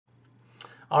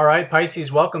All right,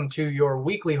 Pisces, welcome to your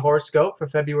weekly horoscope for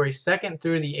February 2nd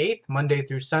through the 8th, Monday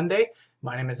through Sunday.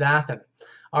 My name is Athen.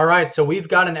 All right, so we've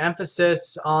got an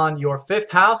emphasis on your fifth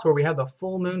house where we have the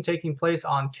full moon taking place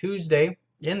on Tuesday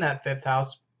in that fifth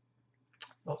house,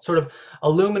 sort of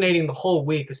illuminating the whole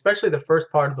week, especially the first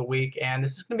part of the week. And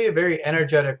this is going to be a very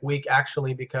energetic week,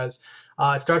 actually, because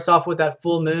it starts off with that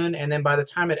full moon, and then by the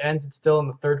time it ends, it's still in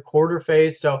the third quarter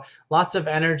phase. So lots of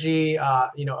energy,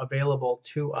 available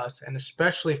to us, and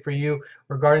especially for you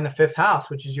regarding the fifth house,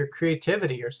 which is your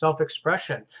creativity, your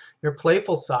self-expression, your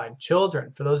playful side,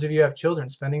 children. For those of you who have children,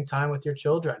 spending time with your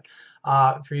children.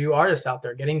 For you artists out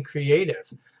there, getting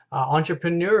creative.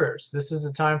 Entrepreneurs, this is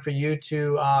a time for you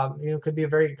to, could be a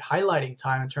very highlighting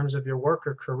time in terms of your work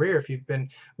or career if you've been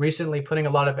recently putting a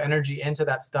lot of energy into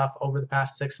that stuff over the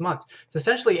past 6 months. It's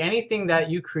essentially anything that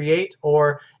you create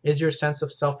or is your sense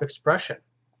of self-expression.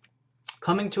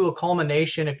 Coming to a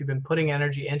culmination if you've been putting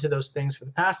energy into those things for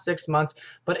the past 6 months,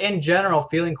 but in general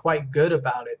feeling quite good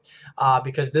about it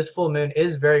because this full moon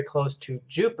is very close to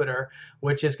Jupiter,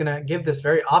 which is going to give this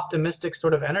very optimistic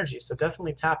sort of energy. So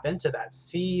definitely tap into that.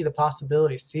 See the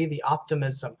possibilities, see the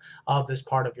optimism of this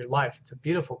part of your life. It's a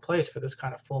beautiful place for this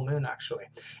kind of full moon, actually.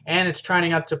 And it's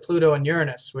trining up to Pluto and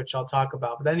Uranus, which I'll talk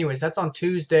about. But anyways, that's on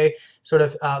Tuesday, sort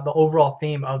of the overall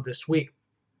theme of this week.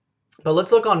 But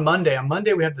let's look on Monday. On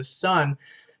Monday, we have the Sun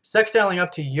sextiling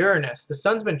up to Uranus. The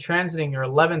Sun's been transiting your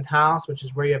 11th house, which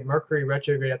is where you have Mercury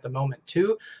retrograde at the moment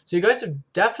too. So you guys have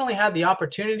definitely had the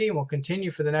opportunity and will continue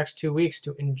for the next 2 weeks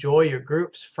to enjoy your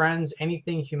groups, friends,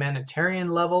 anything humanitarian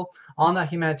level, on that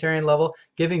humanitarian level,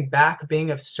 giving back,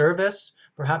 being of service,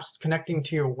 perhaps connecting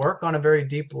to your work on a very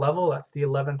deep level. That's the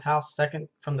 11th house, second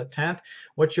from the 10th.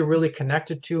 What you're really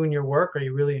connected to in your work. Are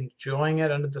you really enjoying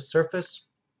it under the surface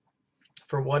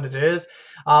for what it is?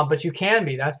 But you can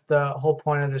be. That's the whole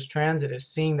point of this transit, is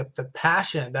seeing the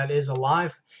passion that is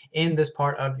alive in this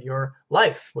part of your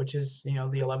life, which is, the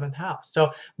 11th house.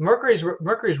 So Mercury's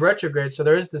retrograde, so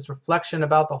there is this reflection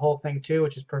about the whole thing too,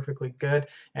 which is perfectly good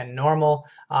and normal.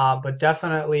 But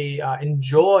definitely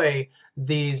enjoy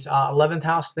these 11th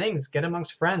house things. Get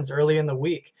amongst friends early in the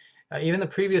week. Even the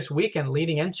previous weekend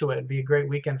leading into it would be a great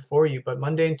weekend for you. But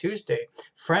Monday and Tuesday,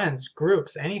 friends,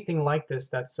 groups, anything like this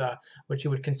that's what you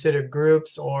would consider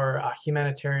groups or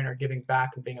humanitarian or giving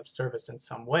back and being of service in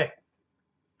some way.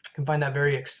 You can find that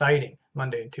very exciting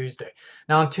Monday and Tuesday.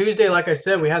 Now on Tuesday, like I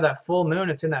said, we have that full moon.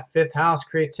 It's in that fifth house,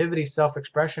 creativity,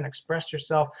 self-expression. Express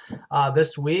yourself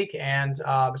this week, and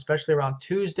especially around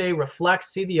Tuesday, reflect,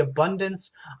 see the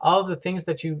abundance of the things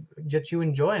that you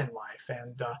enjoy in life.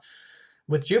 And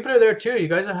with Jupiter there too, you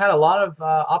guys have had a lot of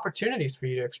opportunities for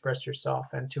you to express yourself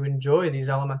and to enjoy these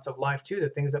elements of life too, the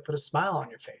things that put a smile on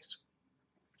your face.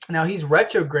 Now he's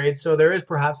retrograde, so there is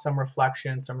perhaps some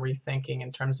reflection, some rethinking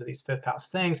in terms of these fifth house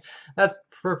things. That's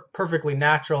perfectly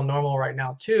natural, normal right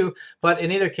now too. But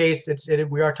in either case,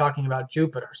 we are talking about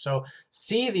Jupiter. So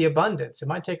see the abundance. It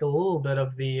might take a little bit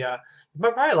of the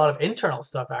probably a lot of internal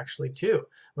stuff actually too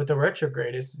with the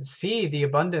retrograde, is see the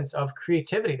abundance of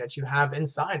creativity that you have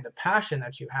inside, the passion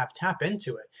that you have. Tap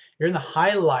into it. You're in the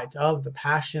highlight of the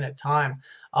passionate time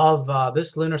of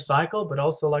this lunar cycle, but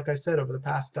also, like I said, over the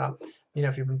past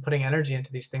if you've been putting energy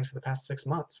into these things for the past 6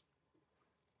 months.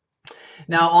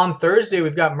 Now on Thursday,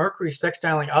 we've got Mercury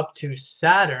sextiling up to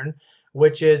Saturn,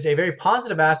 which is a very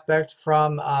positive aspect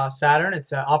from Saturn.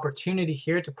 It's an opportunity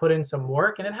here to put in some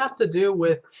work, and it has to do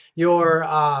with your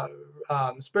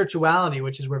spirituality,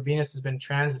 which is where Venus has been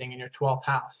transiting in your 12th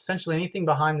house. Essentially anything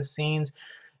behind the scenes,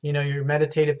 your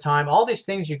meditative time, all these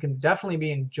things you can definitely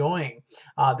be enjoying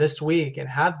this week, and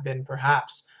have been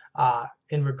perhaps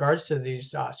in regards to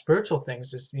these spiritual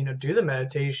things. Is do the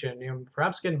meditation,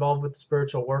 perhaps get involved with the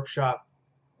spiritual workshop.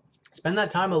 Spend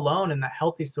that time alone in that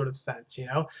healthy sort of sense,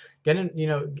 get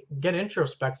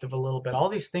introspective a little bit. All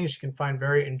these things you can find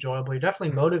very enjoyable. You're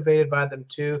definitely motivated by them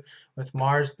too, with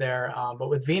Mars there. But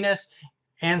with Venus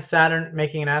and Saturn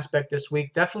making an aspect this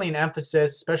week, definitely an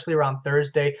emphasis, especially around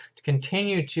Thursday, to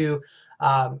continue to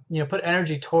put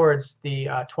energy towards the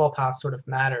 12th house sort of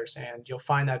matters. And you'll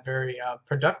find that very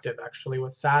productive actually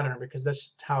with Saturn, because that's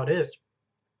just how it is.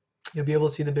 You'll be able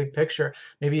to see the big picture,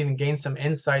 maybe even gain some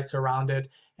insights around it,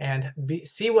 and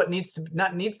see what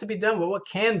not needs to be done, but what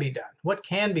can be done. What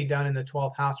can be done in the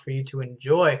 12th house for you to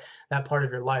enjoy that part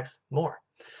of your life more.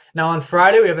 Now on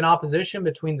Friday, we have an opposition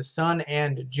between the Sun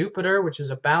and Jupiter, which is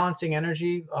a balancing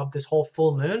energy of this whole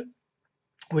full moon,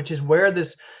 which is where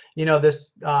this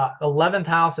 11th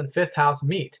house and 5th house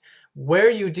meet, where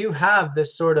you do have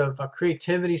this sort of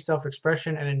creativity,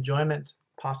 self-expression, and enjoyment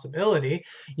possibility.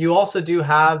 You also do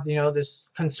have, this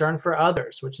concern for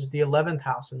others, which is the 11th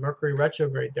house and Mercury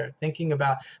retrograde there, thinking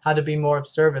about how to be more of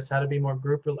service, how to be more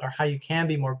group, or how you can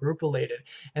be more group related.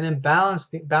 And then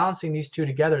balancing these two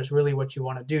together is really what you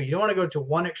want to do. You don't want to go to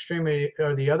one extreme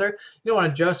or the other. You don't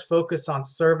want to just focus on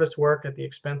service work at the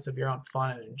expense of your own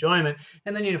fun and enjoyment.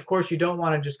 And then, of course, you don't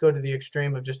want to just go to the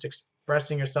extreme of just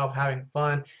expressing yourself, having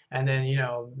fun, and then,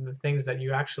 the things that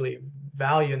you actually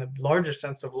value in the larger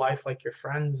sense of life, like your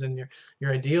friends and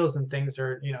your ideals and things,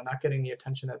 are, not getting the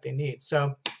attention that they need.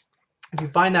 So if you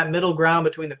find that middle ground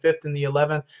between the 5th and the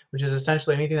 11th, which is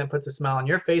essentially anything that puts a smile on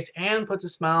your face and puts a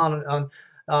smile on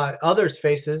others'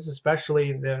 faces,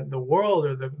 especially the world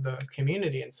or the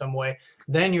community in some way,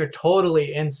 then you're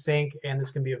totally in sync, and this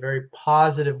can be a very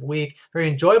positive week, very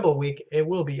enjoyable week. It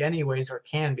will be anyways, or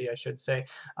can be, I should say,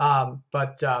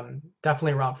 but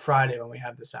definitely around Friday when we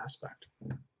have this aspect.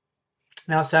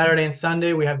 Now, Saturday and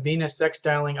Sunday, we have Venus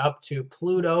sextiling up to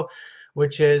Pluto,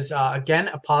 which is, again,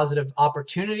 a positive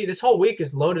opportunity. This whole week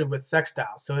is loaded with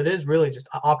sextiles, so it is really just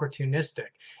opportunistic.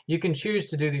 You can choose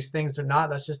to do these things or not.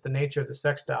 That's just the nature of the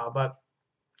sextile. But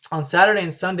on Saturday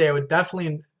and Sunday, I would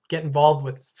definitely get involved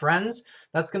with friends.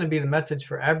 That's going to be the message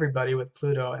for everybody with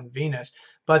Pluto and Venus.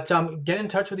 But get in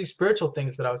touch with these spiritual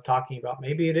things that I was talking about.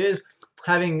 Maybe it is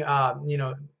having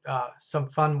some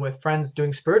fun with friends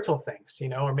doing spiritual things,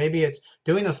 or maybe it's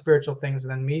doing those spiritual things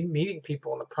and then meeting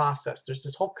people in the process. There's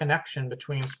this whole connection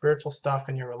between spiritual stuff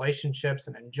and your relationships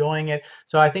and enjoying it.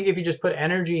 So I think if you just put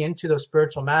energy into those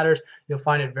spiritual matters, you'll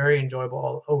find it very enjoyable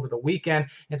all over the weekend.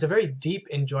 And it's a very deep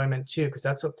enjoyment too, because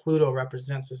that's what Pluto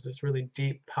represents, is this really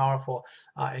deep, powerful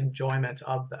enjoyment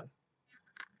of them.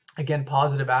 Again,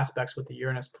 positive aspects with the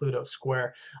Uranus-Pluto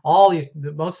square.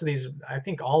 Most of these, I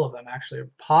think all of them actually are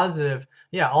positive.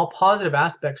 Yeah, all positive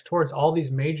aspects towards all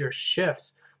these major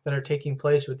shifts that are taking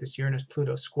place with this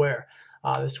Uranus-Pluto square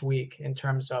this week, in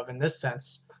terms of, in this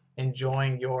sense,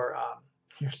 enjoying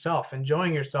yourself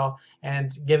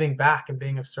and giving back and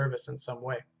being of service in some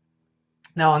way.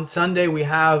 Now, on Sunday, we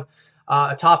have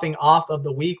a topping off of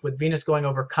the week with Venus going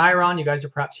over Chiron. You guys are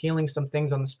perhaps healing some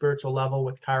things on the spiritual level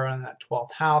with Chiron in that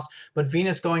 12th house. But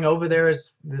Venus going over there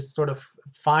is this sort of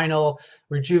final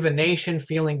rejuvenation,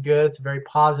 feeling good. It's a very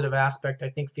positive aspect. I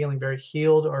think feeling very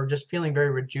healed, or just feeling very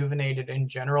rejuvenated in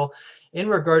general in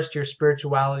regards to your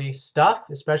spirituality stuff,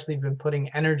 especially if you've been putting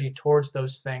energy towards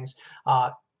those things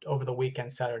over the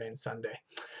weekend, Saturday and Sunday.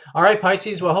 All right,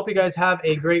 Pisces, well, I hope you guys have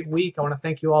a great week. I want to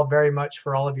thank you all very much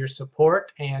for all of your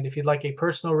support. And if you'd like a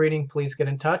personal reading, please get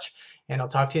in touch, and I'll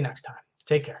talk to you next time.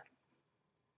 Take care.